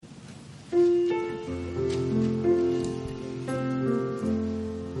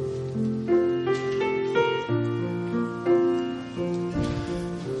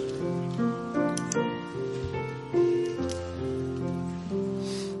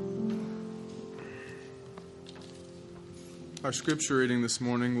Our scripture reading this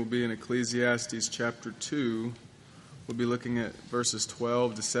morning will be in Ecclesiastes chapter 2. We'll be looking at verses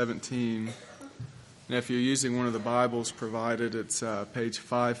 12 to 17. And if you're using one of the Bibles provided, it's page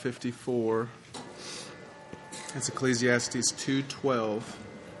 554. It's Ecclesiastes 2:12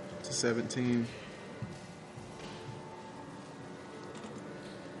 to 17.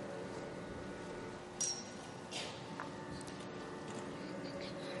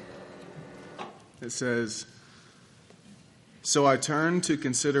 It says, "So I turned to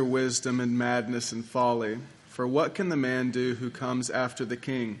consider wisdom and madness and folly. For what can the man do who comes after the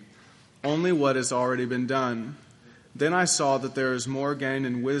king? Only what has already been done. Then I saw that there is more gain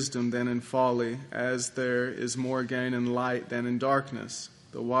in wisdom than in folly, as there is more gain in light than in darkness.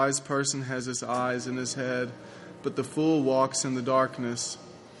 The wise person has his eyes in his head, but the fool walks in the darkness.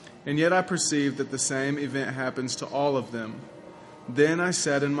 And yet I perceive that the same event happens to all of them. Then I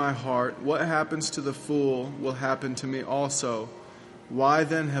said in my heart, what happens to the fool will happen to me also. Why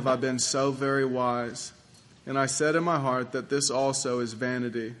then have I been so very wise? And I said in my heart that this also is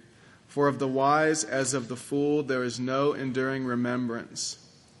vanity. For of the wise as of the fool there is no enduring remembrance,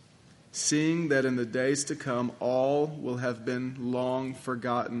 seeing that in the days to come all will have been long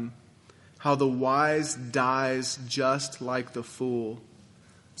forgotten. How the wise dies just like the fool.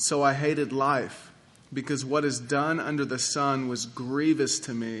 So I hated life, because what is done under the sun was grievous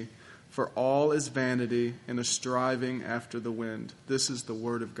to me, for all is vanity and a striving after the wind." This is the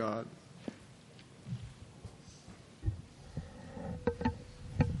word of God.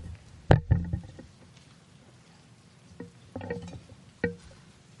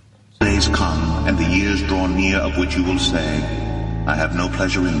 Days come, and the years draw near, of which you will say, I have no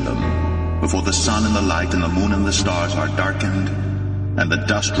pleasure in them. Before the sun and the light and the moon and the stars are darkened, and the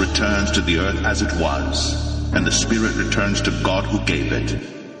dust returns to the earth as it was, and the spirit returns to God who gave it.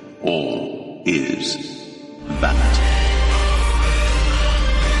 All is vanity.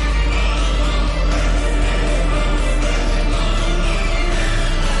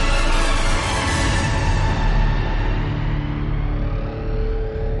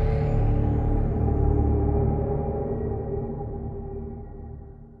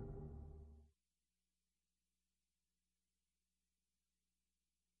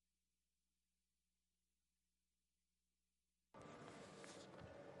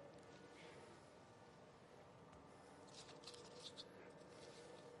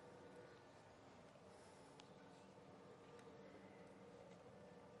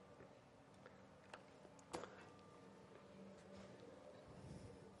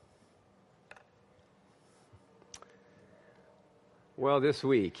 Well, this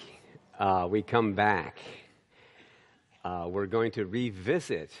week we come back. We're going to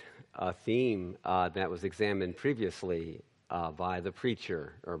revisit a theme that was examined previously by the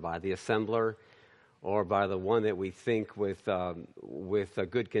preacher or by the assembler or by the one that we think with a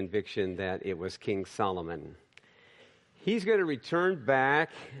good conviction that it was King Solomon. He's going to return back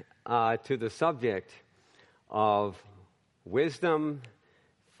to the subject of wisdom,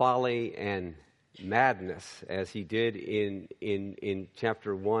 folly, and madness, as he did in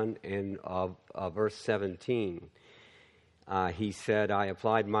chapter 1 and verse 17. He said, I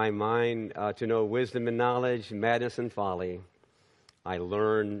applied my mind to know wisdom and knowledge, madness and folly. I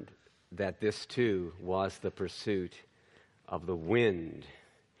learned that this too was the pursuit of the wind.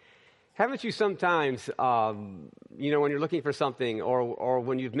 Haven't you sometimes, when you're looking for something or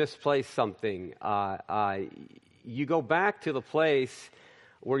when you've misplaced something, you go back to the place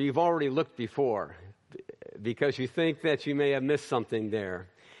where you've already looked before because you think that you may have missed something there.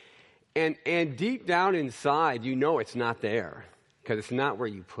 And deep down inside, you know it's not there because it's not where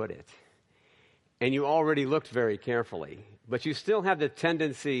you put it. And you already looked very carefully. But you still have the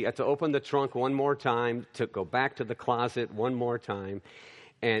tendency to open the trunk one more time, to go back to the closet one more time.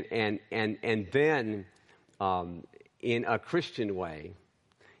 And then, in a Christian way,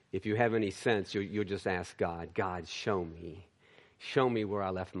 if you have any sense, you'll just ask God, show me. Show me where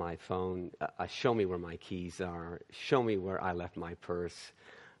I left my phone. Show me where my keys are. Show me where I left my purse.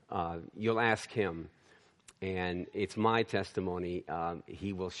 You'll ask him, and it's my testimony.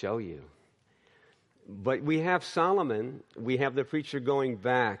 He will show you. But we have Solomon. We have the preacher going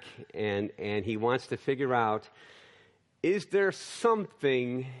back, and he wants to figure out, is there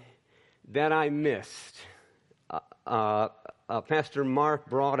something that I missed? Pastor Mark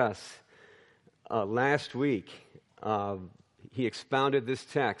brought us last week. He expounded this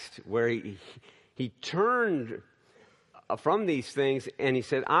text where he turned from these things and he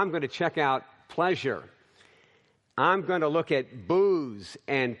said, I'm going to check out pleasure. I'm going to look at booze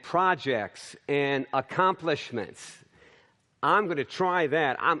and projects and accomplishments. I'm going to try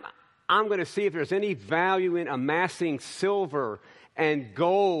that. I'm going to see if there's any value in amassing silver and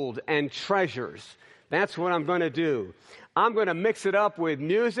gold and treasures. That's what I'm going to do. I'm going to mix it up with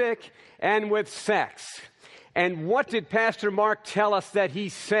music and with sex. And what did Pastor Mark tell us that he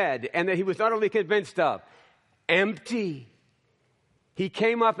said and that he was utterly convinced of? Empty. He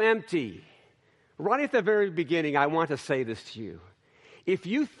came up empty. Right at the very beginning, I want to say this to you. If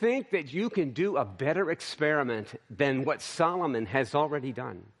you think that you can do a better experiment than what Solomon has already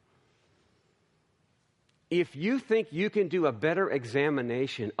done, if you think you can do a better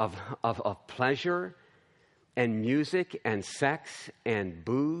examination of pleasure and music and sex and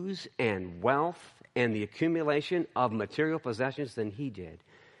booze and wealth and the accumulation of material possessions than he did,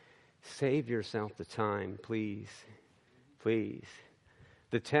 save yourself the time, please. Please.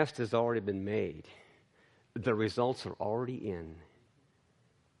 The test has already been made. The results are already in.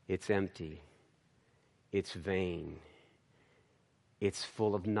 It's empty. It's vain. It's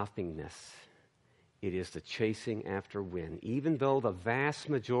full of nothingness. It is the chasing after wind. Even though the vast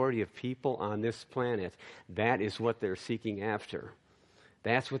majority of people on this planet, that is what they're seeking after.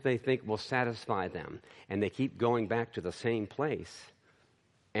 That's what they think will satisfy them. And they keep going back to the same place.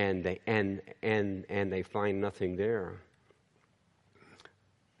 And they find nothing there.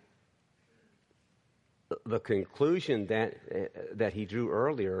 The conclusion that he drew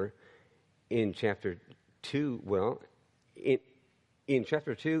earlier in chapter 2, in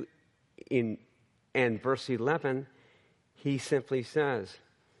chapter 2, and verse 11, he simply says,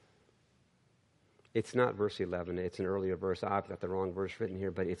 it's not verse 11, it's an earlier verse. I've got the wrong verse written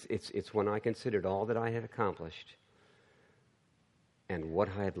here, but it's when I considered all that I had accomplished and what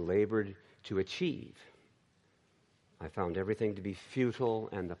I had labored to achieve, I found everything to be futile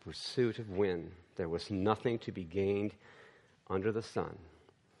and the pursuit of wind. There was nothing to be gained under the sun.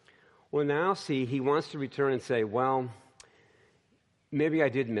 Well, now, see, he wants to return and say, well, maybe I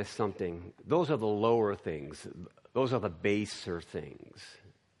did miss something. Those are the lower things. Those are the baser things.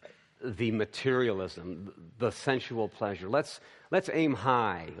 The materialism, the sensual pleasure. Let's aim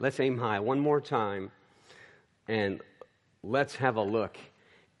high. Let's aim high one more time, and let's have a look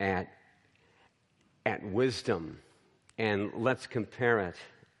at wisdom, and let's compare it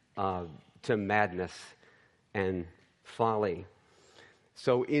to madness and folly.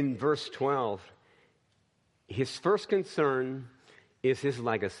 So in verse 12, his first concern is his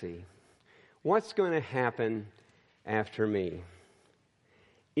legacy. What's going to happen after me?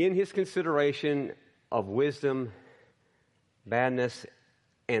 In his consideration of wisdom, madness,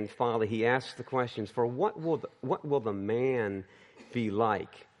 and folly, he asks the questions, for what will the man be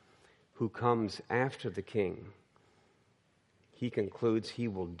like who comes after the king? He concludes he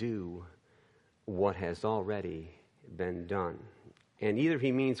will do what has already been done. And either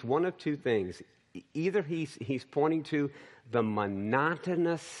he means one of two things. Either he's pointing to the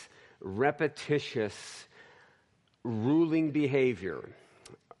monotonous, repetitious, ruling behavior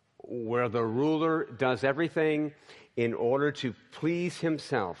where the ruler does everything in order to please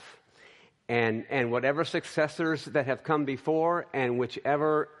himself, and whatever successors that have come before and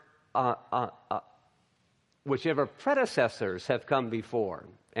whichever predecessors have come before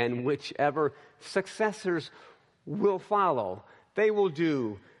and whichever successors will follow, they will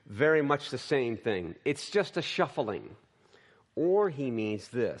do very much the same thing. It's just a shuffling. Or he means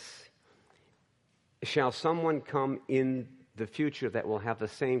this: shall someone come in the future that will have the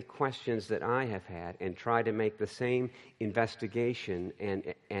same questions that I have had and try to make the same investigation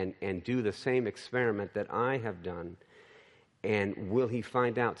and do the same experiment that I have done? And will he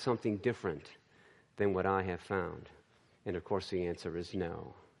find out something different than what I have found? And of course the answer is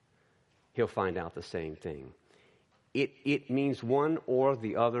no. He'll find out the same thing. It means one or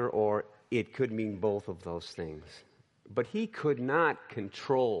the other, or it could mean both of those things. But he could not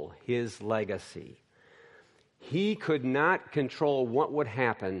control his legacy. He could not control what would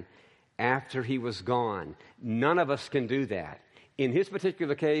happen after he was gone. None of us can do that. In his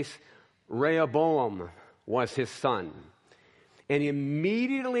particular case, Rehoboam was his son. And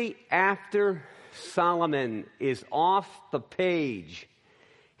immediately after Solomon is off the page,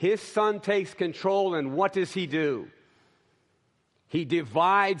 his son takes control, and what does he do? He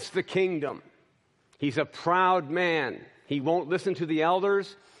divides the kingdom. He's a proud man. He won't listen to the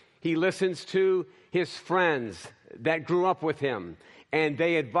elders. He listens to his friends that grew up with him, and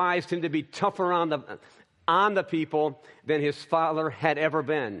they advised him to be tougher on the people than his father had ever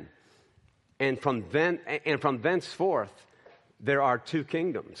been. And from thenceforth, there are two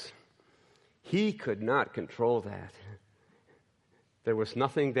kingdoms. He could not control that. There was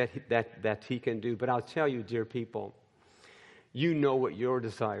nothing that he can do. But I'll tell you, dear people, you know what your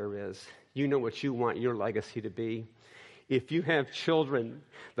desire is. You know what you want your legacy to be. If you have children,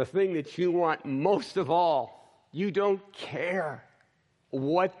 the thing that you want most of all, you don't care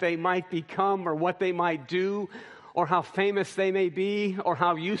what they might become or what they might do or how famous they may be or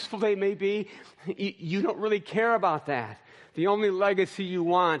how useful they may be. You don't really care about that. The only legacy you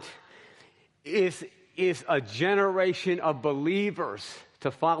want is a generation of believers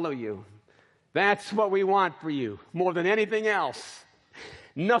to follow you. That's what we want for you more than anything else.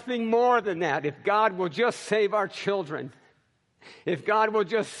 Nothing more than that. If God will just save our children, if God will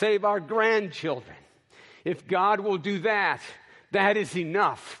just save our grandchildren, if God will do that, that is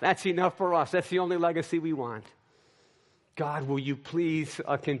enough. That's enough for us. That's the only legacy we want. God, will you please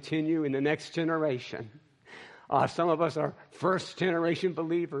continue in the next generation? Some of us are first-generation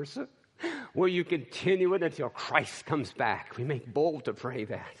believers. Will you continue it until Christ comes back? We make bold to pray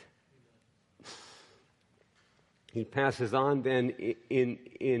that. He passes on then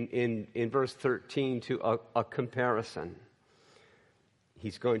in verse 13 to a comparison.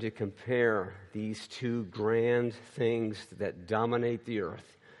 He's going to compare these two grand things that dominate the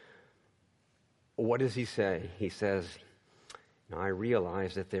earth. What does he say? He says, now I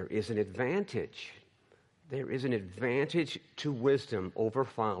realize that there is an advantage. There is an advantage to wisdom over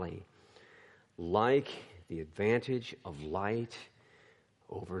folly, like the advantage of light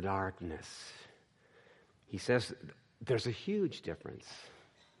over darkness. He says there's a huge difference.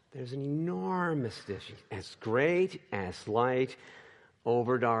 There's an enormous difference. As great as light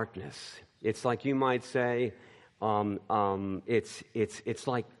over darkness. It's like you might say, it's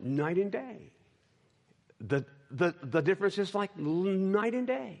like night and day. The difference is like night and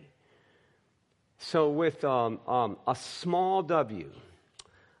day. So with a small W,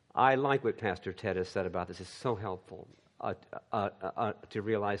 I like what Pastor Ted has said about this. It's so helpful to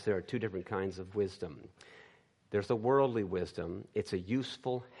realize there are two different kinds of wisdom. There's a worldly wisdom. It's a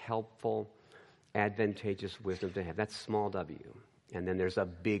useful, helpful, advantageous wisdom to have. That's small W. And then there's a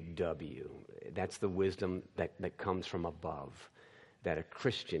big W. That's the wisdom that comes from above, that a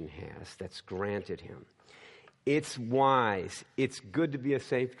Christian has, that's granted him. It's wise. It's good to be a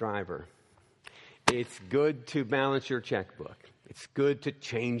safe driver. It's good to balance your checkbook. It's good to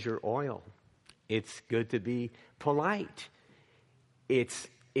change your oil. It's good to be polite. It's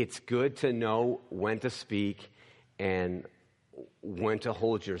good to know when to speak and when to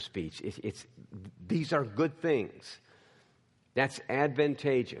hold your speech. These are good things. That's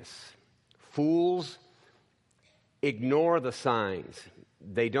advantageous. Fools ignore the signs.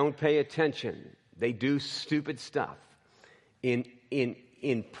 They don't pay attention. They do stupid stuff in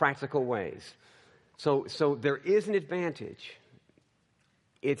practical ways. So there is an advantage.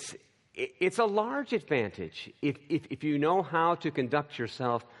 It's a large advantage if you know how to conduct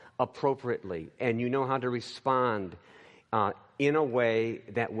yourself appropriately and you know how to respond in a way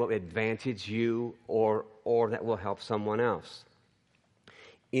that will advantage you or that will help someone else.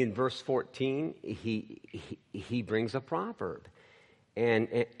 In verse 14, he brings a proverb, and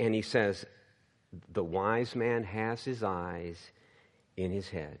he says, "The wise man has his eyes in his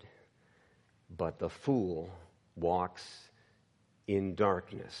head, but the fool walks in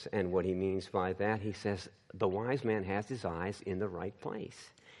darkness." And what he means by that, he says, the wise man has his eyes in the right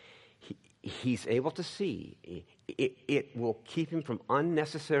place. He's able to see. It will keep him from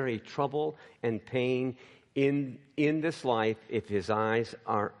unnecessary trouble and pain in this life if his eyes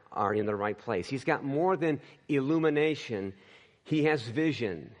are in the right place. He's got more than illumination. He has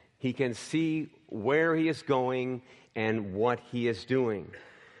vision. He can see where he is going and what he is doing.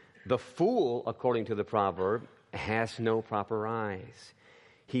 The fool, according to the proverb, has no proper eyes.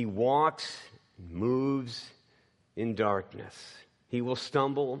 He walks, moves in darkness. He will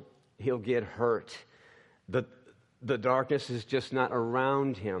stumble. He'll get hurt. The darkness is just not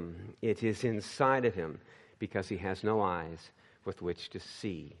around him. It is inside of him because he has no eyes with which to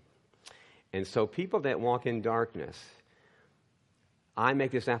see. And so people that walk in darkness, I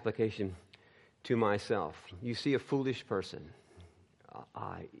make this application to myself. You see a foolish person,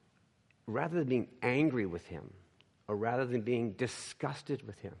 rather than being angry with him or rather than being disgusted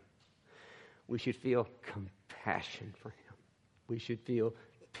with him, we should feel compassion for him. We should feel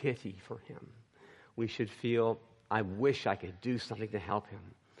pity for him. We should feel, I wish I could do something to help him.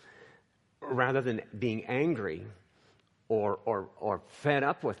 Rather than being angry or fed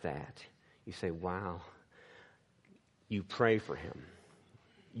up with that, you say, wow, you pray for him.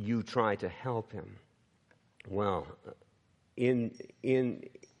 You try to help him. Well, in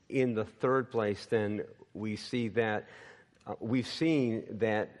the third place, then, we see that we've seen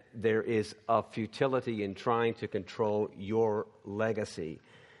that there is a futility in trying to control your legacy.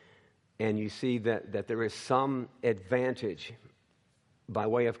 And you see that there is some advantage. By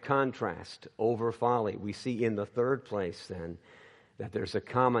way of contrast, over folly, we see in the third place then that there's a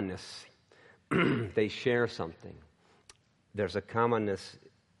commonness. They share something. There's a commonness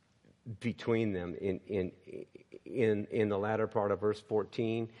between them in the latter part of verse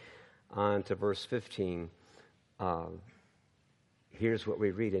 14 on to verse 15. Here's what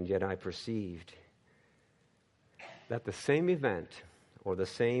we read, and yet I perceived that the same event or the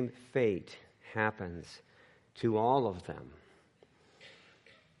same fate happens to all of them.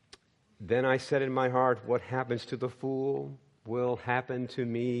 Then I said in my heart, what happens to the fool will happen to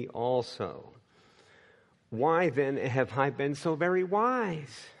me also. Why then have I been so very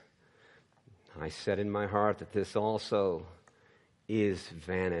wise? I said in my heart that this also is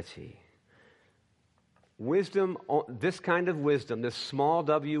vanity. Wisdom, this kind of wisdom, this small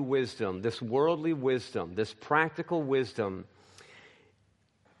w wisdom, this worldly wisdom, this practical wisdom,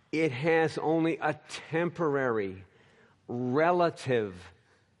 it has only a temporary, relative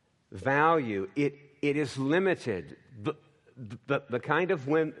value. It is limited. The kind of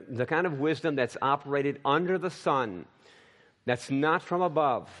wisdom that's operated under the sun, that's not from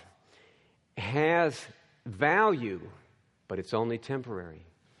above, has value, but it's only temporary.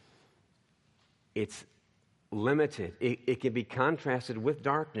 It's limited. It can be contrasted with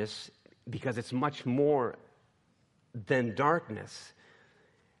darkness because it's much more than darkness,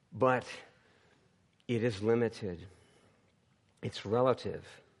 but it is limited. It's relative.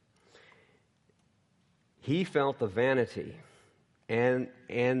 He felt the vanity and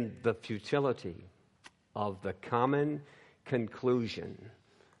the futility of the common conclusion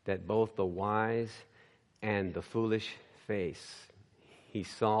that both the wise and the foolish face. He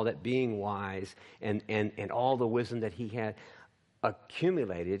saw that being wise and all the wisdom that he had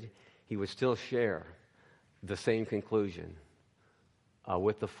accumulated, he would still share the same conclusion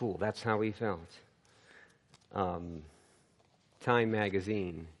with the fool. That's how he felt. Time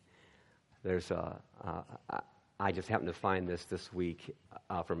magazine. There's I just happened to find this week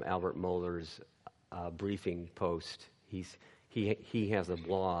from Albert Mohler's briefing post. He has a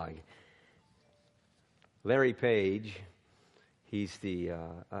blog. Larry Page, he is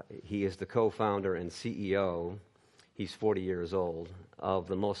the co-founder and CEO. He's 40 years old, of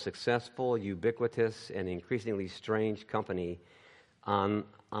the most successful, ubiquitous, and increasingly strange company on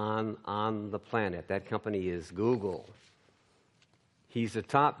the planet. That company is Google. He's the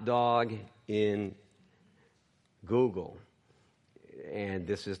top dog in Google, and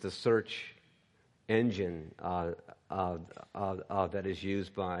this is the search engine that is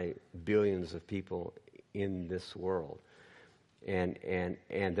used by billions of people in this world. And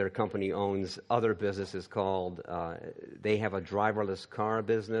their company owns other businesses called, they have a driverless car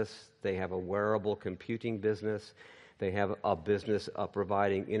business, they have a wearable computing business, they have a business of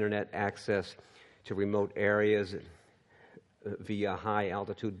providing internet access to remote areas via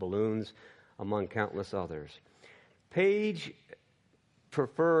high-altitude balloons, among countless others. Page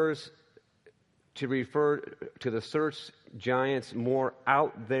prefers to refer to the search giant's more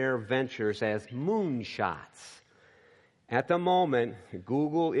out-there ventures as moonshots. At the moment,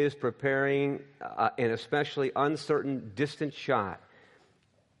 Google is preparing an especially uncertain distant shot.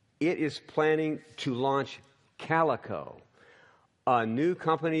 It is planning to launch Calico, a new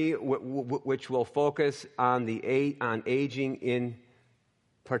company which will focus on aging in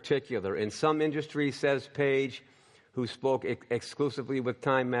particular. In some industries, says Page, who spoke exclusively with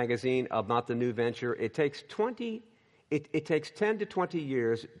Time magazine about the new venture, it takes 10 to 20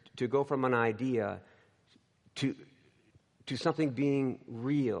 years to go from an idea to something being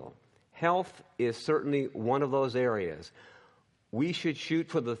real. Health is certainly one of those areas. We should shoot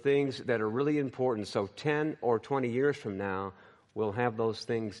for the things that are really important, so 10 or 20 years from now, we'll have those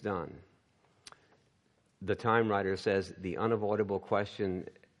things done. The Time writer says the unavoidable question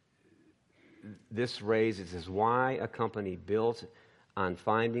this raises is why a company built on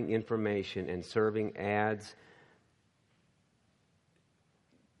finding information and serving ads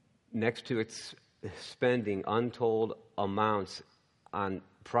next to its spending untold amounts on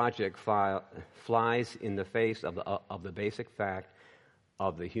project flies in the face of the basic fact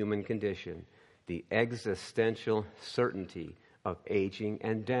of the human condition, the existential certainty of aging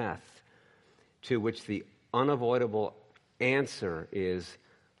and death, to which the unavoidable answer is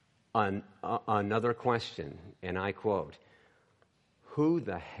another question, and I quote, who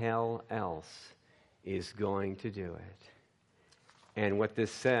the hell else is going to do it? And what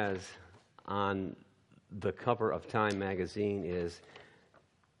this says on the cover of Time magazine is,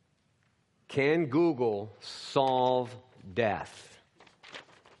 can Google solve death?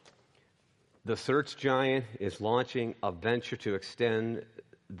 The search giant is launching a venture to extend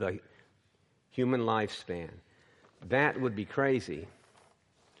the human lifespan. That would be crazy.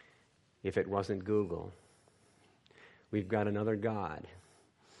 if it wasn't Google. We've got another God.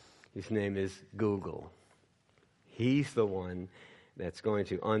 His name is Google. He's the one that's going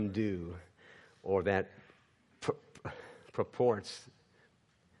to undo, or that purports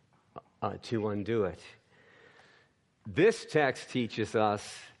to undo it. This text teaches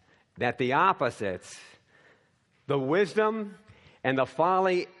us that the opposites, the wisdom and the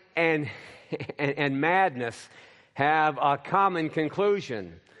folly and madness, have a common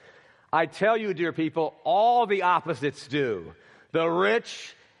conclusion. I tell you, dear people, all the opposites do. The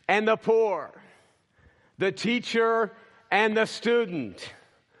rich and the poor, the teacher and the student,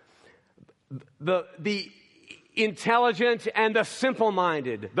 the intelligent and the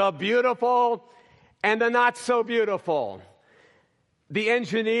simple-minded, the beautiful and the not so beautiful, the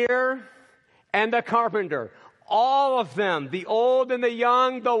engineer and the carpenter. All of them, the old and the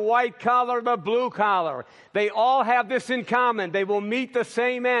young, the white collar, the blue collar, they all have this in common. They will meet the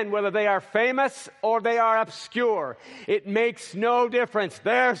same end, whether they are famous or they are obscure. It makes no difference.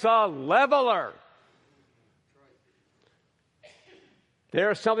 There's a leveler.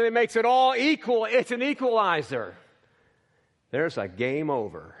 There's something that makes it all equal. It's an equalizer. There's a game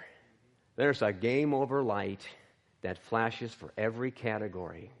over. There's a game over light that flashes for every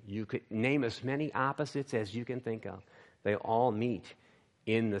category. You could name as many opposites as you can think of. They all meet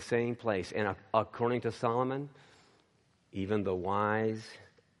in the same place. And according to Solomon, even the wise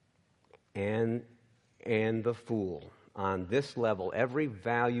and the fool, on this level, every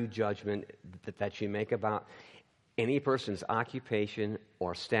value judgment that you make about any person's occupation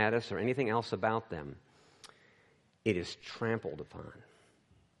or status or anything else about them, it is trampled upon.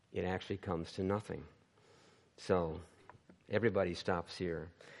 It actually comes to nothing. So, everybody stops here.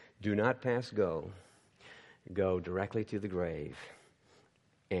 Do not pass go. Go directly to the grave.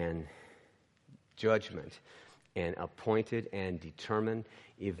 And judgment, an appointed and determined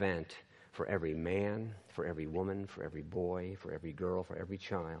event for every man, for every woman, for every boy, for every girl, for every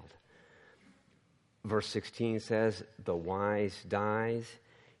child. Verse 16 says, the wise dies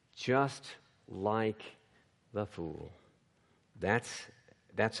just like the fool. That's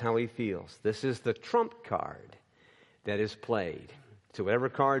how he feels. This is the trump card that is played. So whatever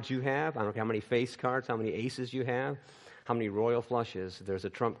cards you have, I don't know how many face cards, how many aces you have, how many royal flushes, there's a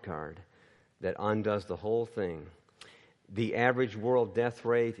trump card that undoes the whole thing. The average world death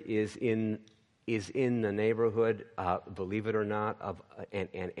rate is in the neighborhood, believe it or not, of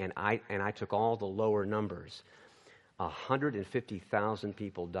and I took all the lower numbers. 150,000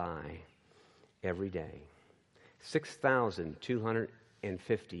 people die every day.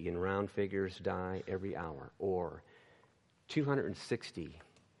 6,250 in round figures die every hour, or 260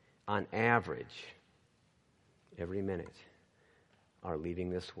 on average every minute are leaving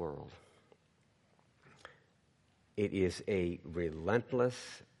this world. It is a relentless,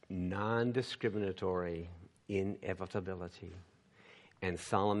 non-discriminatory inevitability. And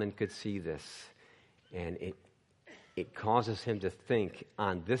Solomon could see this, and it causes him to think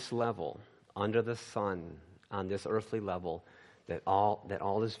on this level, under the sun, on this earthly level, that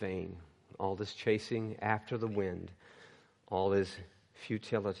all is vain, all this chasing after the wind, all is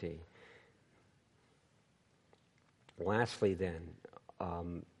futility. Lastly, then,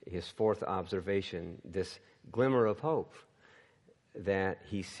 his fourth observation, this glimmer of hope that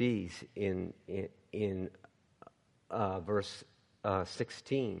he sees in verse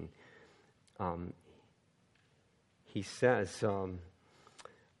 16. He says,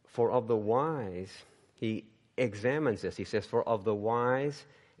 for of the wise, he examines this. He says, for of the wise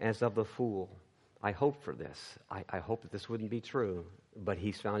as of the fool. I hope for this. I hope that this wouldn't be true, but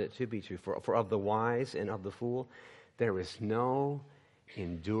he's found it to be true. For of the wise and of the fool, there is no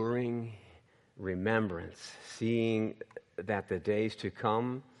enduring remembrance, seeing that the days to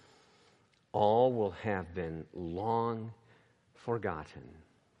come, all will have been long forgotten.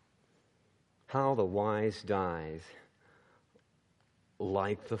 How the wise dies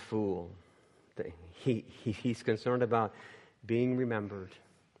like the fool. He's concerned about being remembered.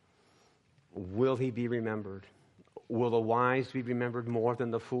 Will he be remembered? Will the wise be remembered more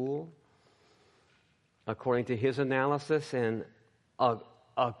than the fool? According to his analysis and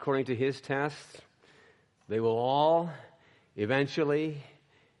according to his tests, they will all eventually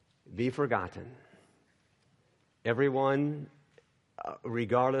be forgotten. Everyone,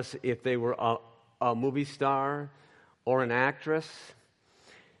 regardless if they were a movie star or an actress.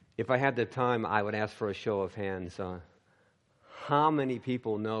 If I had the time, I would ask for a show of hands. How many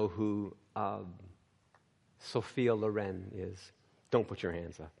people know who Sophia Loren is? Don't put your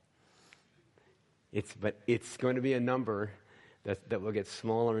hands up. But it's going to be a number that will get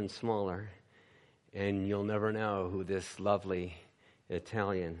smaller and smaller, and you'll never know who this lovely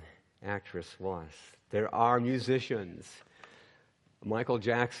Italian actress was. There are musicians. Michael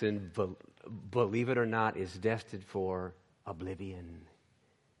Jackson, believe it or not, is destined for oblivion.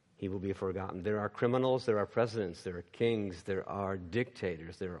 He will be forgotten. There are criminals, there are presidents, there are kings, there are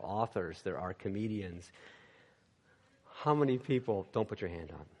dictators, there are authors, there are comedians. How many people, don't put your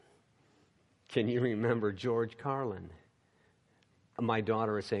hand up, can you remember George Carlin? My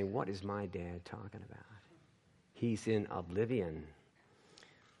daughter is saying, what is my dad talking about? He's in oblivion.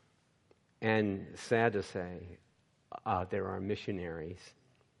 And sad to say, there are missionaries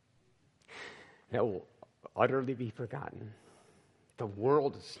that will utterly be forgotten. The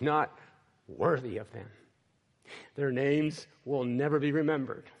world is not worthy of them. Their names will never be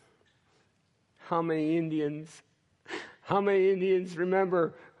remembered. How many Indians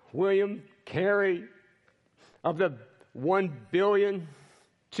remember William Carey? Of the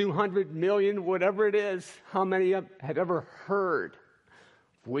 1,200,000,000, whatever it is, how many have ever heard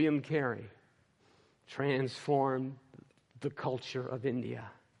William Carey transformed the culture of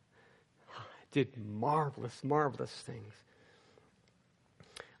India? Did marvelous, marvelous things.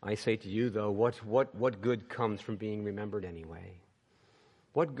 I say to you, though, what good comes from being remembered anyway?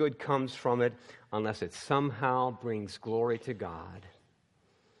 What good comes from it unless it somehow brings glory to God?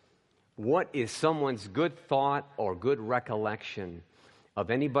 What is someone's good thought or good recollection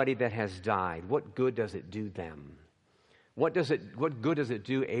of anybody that has died? What good does it do them? What good does it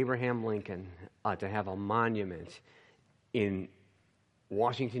do Abraham Lincoln to have a monument in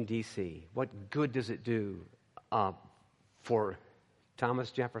Washington, D.C.? What good does it do for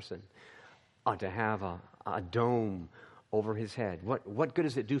Thomas Jefferson to have a dome over his head? What good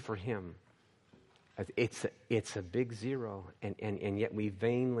does it do for him? It's a big zero, and yet we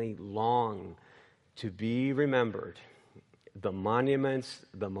vainly long to be remembered. The monuments,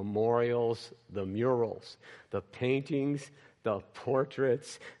 the memorials, the murals, the paintings, the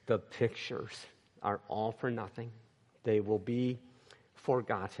portraits, the pictures are all for nothing. They will be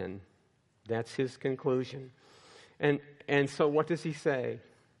forgotten. That's his conclusion. And so what does he say?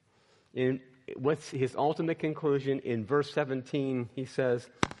 What's his ultimate conclusion? In verse 17, he says,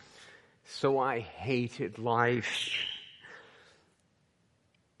 "So I hated life,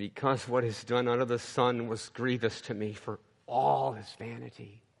 because what is done under the sun was grievous to me, for all is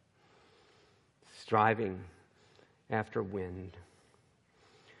vanity, striving after wind."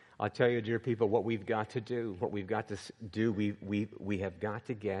 I'll tell you, dear people, what we've got to do, we have got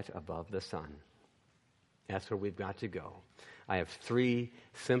to get above the sun. That's where we've got to go. I have 3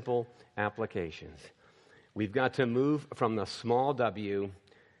 simple applications. We've got to move from the small W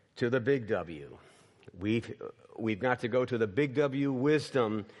to the big W. We've got to go to the big W,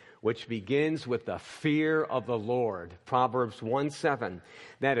 wisdom, which begins with the fear of the Lord. Proverbs 1:7.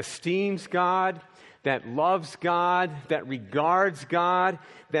 That esteems God, that loves God, that regards God,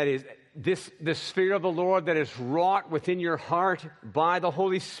 that is this fear of the Lord that is wrought within your heart by the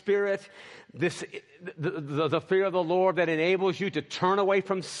Holy Spirit. The fear of the Lord that enables you to turn away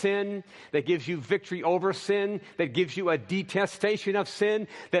from sin, that gives you victory over sin, that gives you a detestation of sin,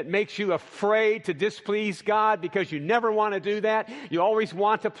 that makes you afraid to displease God because you never want to do that. You always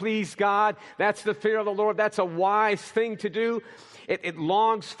want to please God. That's the fear of the Lord. That's a wise thing to do. It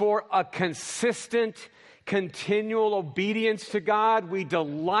longs for a consistent, continual obedience to God. We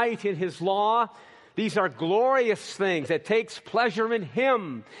delight in His law. These are glorious things that takes pleasure in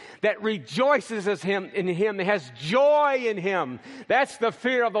Him, that rejoices in Him, that has joy in Him. That's the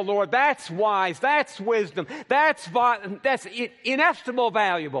fear of the Lord. That's wise. That's wisdom. That's inestimable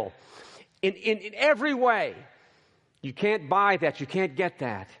valuable in every way. You can't buy that. You can't get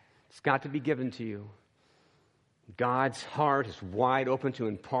that. It's got to be given to you. God's heart is wide open to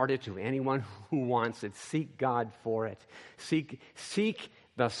impart it to anyone who wants it. Seek God for it. Seek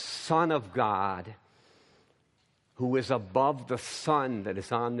the Son of God, who is above the sun that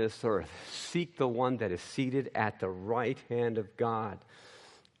is on this earth. Seek the one that is seated at the right hand of God,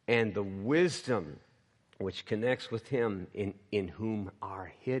 and the wisdom which connects with Him, in whom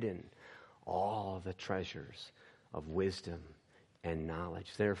are hidden all the treasures of wisdom and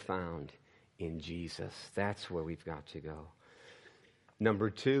knowledge. They're found in Jesus. That's where we've got to go. Number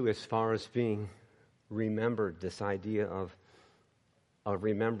 2, as far as being remembered, this idea of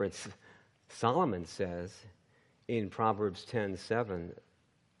remembrance. Solomon says in Proverbs 10:7,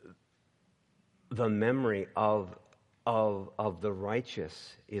 the memory of the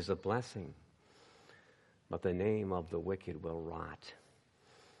righteous is a blessing, but the name of the wicked will rot.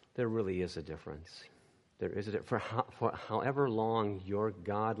 There really is a difference. There is a difference. For however long your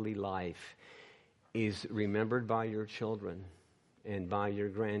godly life is remembered by your children and by your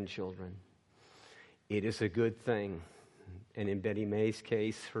grandchildren, it is a good thing And in Betty May's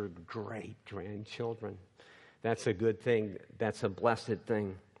case, her great-grandchildren. That's a good thing. That's a blessed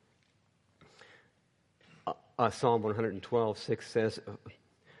thing. Psalm 112:6 says,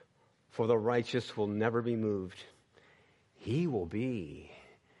 "For the righteous will never be moved. He will be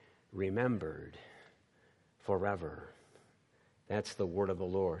remembered forever." That's the word of the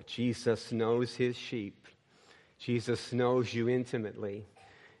Lord. Jesus knows his sheep. Jesus knows you intimately.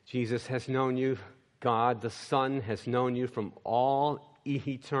 Jesus has known you. God, the Son, has known you from all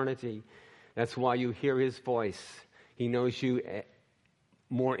eternity. That's why you hear his voice. He knows you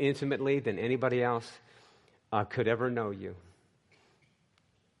more intimately than anybody else could ever know you.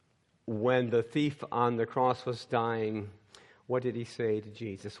 When the thief on the cross was dying, what did he say to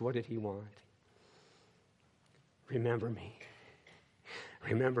Jesus? What did he want? Remember me.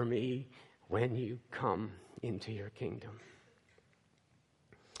 Remember me when you come into your kingdom.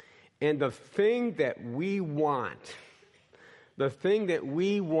 And the thing that we want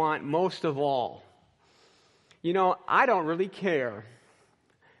most of all, I don't really care.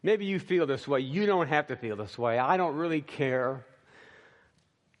 Maybe you feel this way. You don't have to feel this way. I don't really care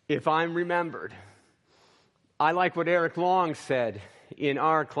if I'm remembered. I like what Eric Long said in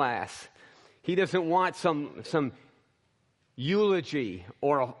our class. He doesn't want some eulogy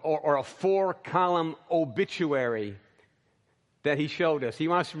or a 4-column obituary that he showed us. He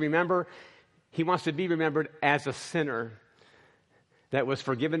wants to be remembered as a sinner that was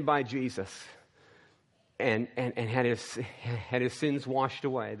forgiven by Jesus and had his sins washed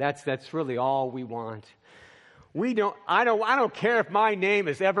away. That's really all we want. I don't care if my name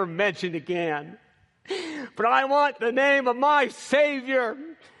is ever mentioned again, but I want the name of my Savior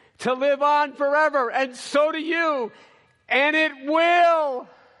to live on forever, and so do you, and it will.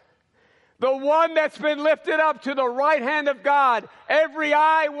 The one that's been lifted up to the right hand of God, every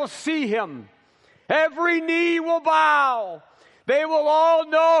eye will see him. Every knee will bow. They will all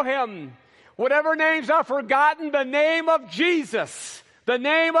know him. Whatever names are forgotten, the name of Jesus, the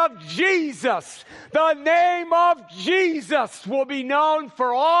name of Jesus, the name of Jesus will be known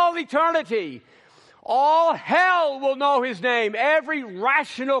for all eternity. All hell will know his name. Every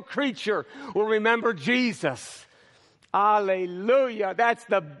rational creature will remember Jesus. Hallelujah. That's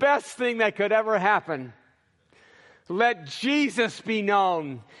the best thing that could ever happen. Let Jesus be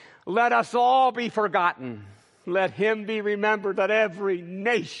known. Let us all be forgotten. Let him be remembered. Let every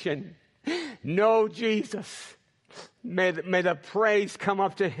nation know Jesus. May the praise come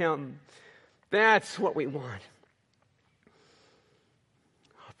up to him. That's what we want.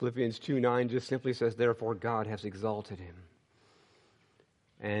 Philippians 2:9 just simply says, "Therefore God has exalted him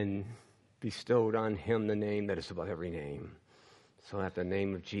and bestowed on him the name that is above every name, so that the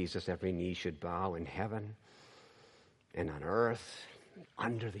name of Jesus every knee should bow in heaven and on earth, and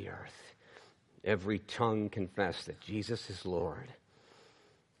under the earth. Every tongue confess that Jesus is Lord,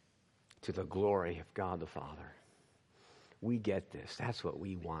 to the glory of God the Father." We get this. That's what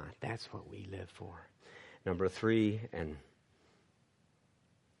we want. That's what we live for. Number 3, and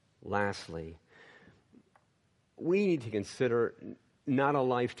lastly, we need to consider not a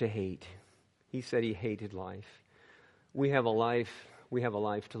life to hate. He said he hated life. We have a life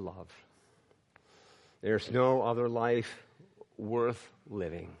to love. There's no other life worth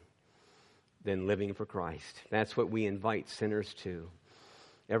living than living for Christ. That's what we invite sinners to.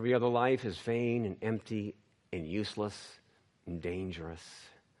 Every other life is vain and empty and useless and dangerous.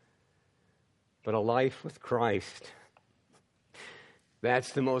 But a life with Christ,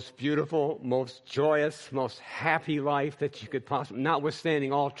 that's the most beautiful, most joyous, most happy life that you could possibly,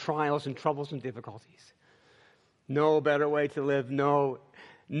 notwithstanding all trials and troubles and difficulties. No better way to live, not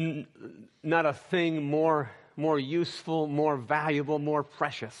a thing more useful, more valuable, more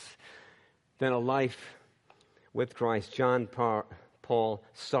precious than a life with Christ. John Paul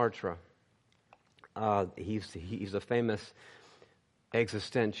Sartre, he's a famous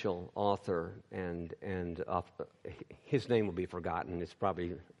existential author, and his name will be forgotten. It's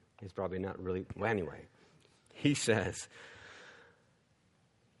probably not really. Well, anyway, he says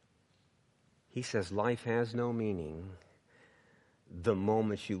life has no meaning the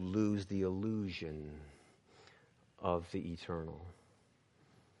moment you lose the illusion of the eternal.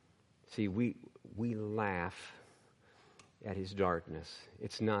 See, we laugh at his darkness.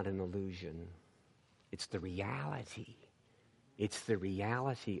 It's not an illusion. It's the reality. It's the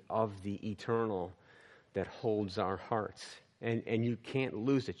reality of the eternal that holds our hearts. And you can't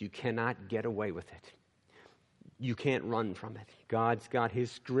lose it. You cannot get away with it. You can't run from it. God's got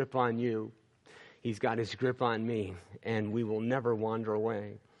his grip on you. He's got his grip on me. And we will never wander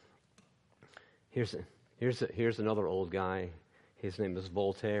away. Here's another old guy. His name is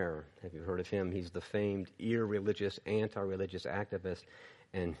Voltaire. Have you heard of him? He's the famed irreligious, anti-religious activist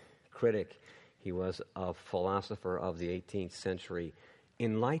and critic. He was a philosopher of the 18th century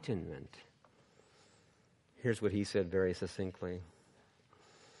Enlightenment. Here's what he said very succinctly.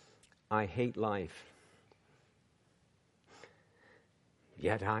 I hate life,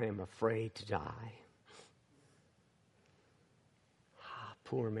 yet I am afraid to die.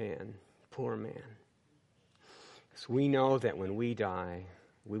 Poor man, poor man. Because we know that when we die,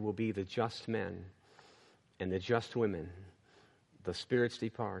 we will be the just men and the just women, the spirits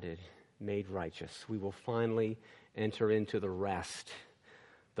departed, made righteous. We will finally enter into the rest,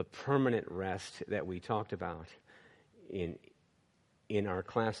 the permanent rest that we talked about in our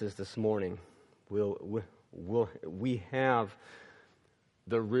classes this morning. We have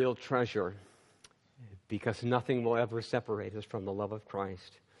the real treasure, because nothing will ever separate us from the love of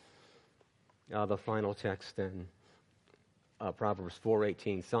Christ. The final text then, Proverbs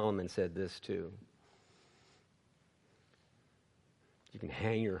 4:18, Solomon said this too. You can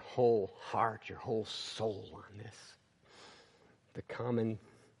hang your whole heart, your whole soul on this.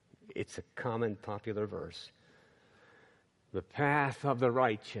 It's a common popular verse. The path of the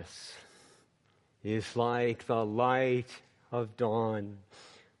righteous is like the light of dawn,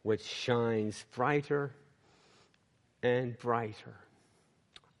 which shines brighter and brighter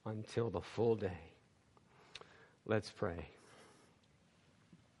until the full day. Let's pray.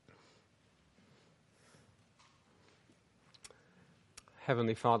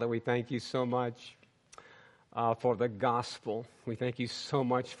 Heavenly Father, we thank you so much for the gospel. We thank you so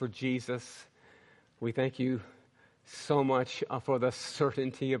much for Jesus. We thank you so much for the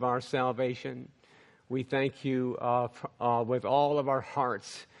certainty of our salvation. We thank you with all of our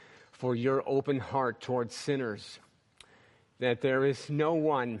hearts for your open heart towards sinners, that there is no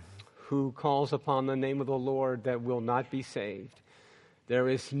one who calls upon the name of the Lord that will not be saved. There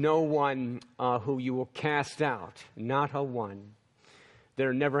is no one who you will cast out, not a one.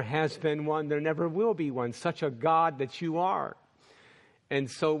 There never has been one, there never will be one, such a God that you are.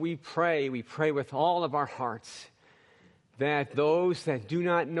 And so we pray with all of our hearts that those that do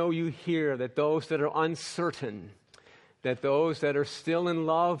not know you here, that those that are uncertain, that those that are still in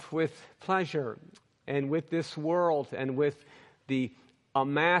love with pleasure and with this world and with the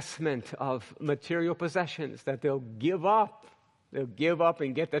amassment of material possessions, that they'll give up and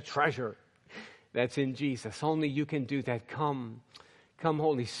get the treasure that's in Jesus. Only you can do that. Come,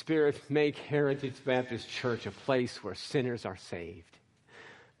 Holy Spirit, make Heritage Baptist Church a place where sinners are saved.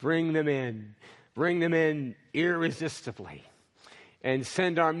 Bring them in irresistibly, and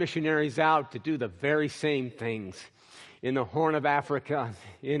send our missionaries out to do the very same things in the Horn of Africa,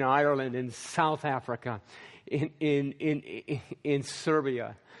 in Ireland, in South Africa, in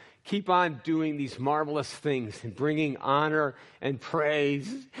Serbia. Keep on doing these marvelous things and bringing honor and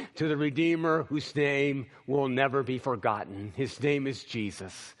praise to the Redeemer, whose name will never be forgotten. His name is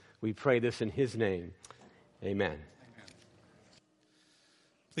Jesus. We pray this in his name. Amen.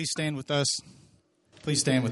 Please stand with us. Please stand with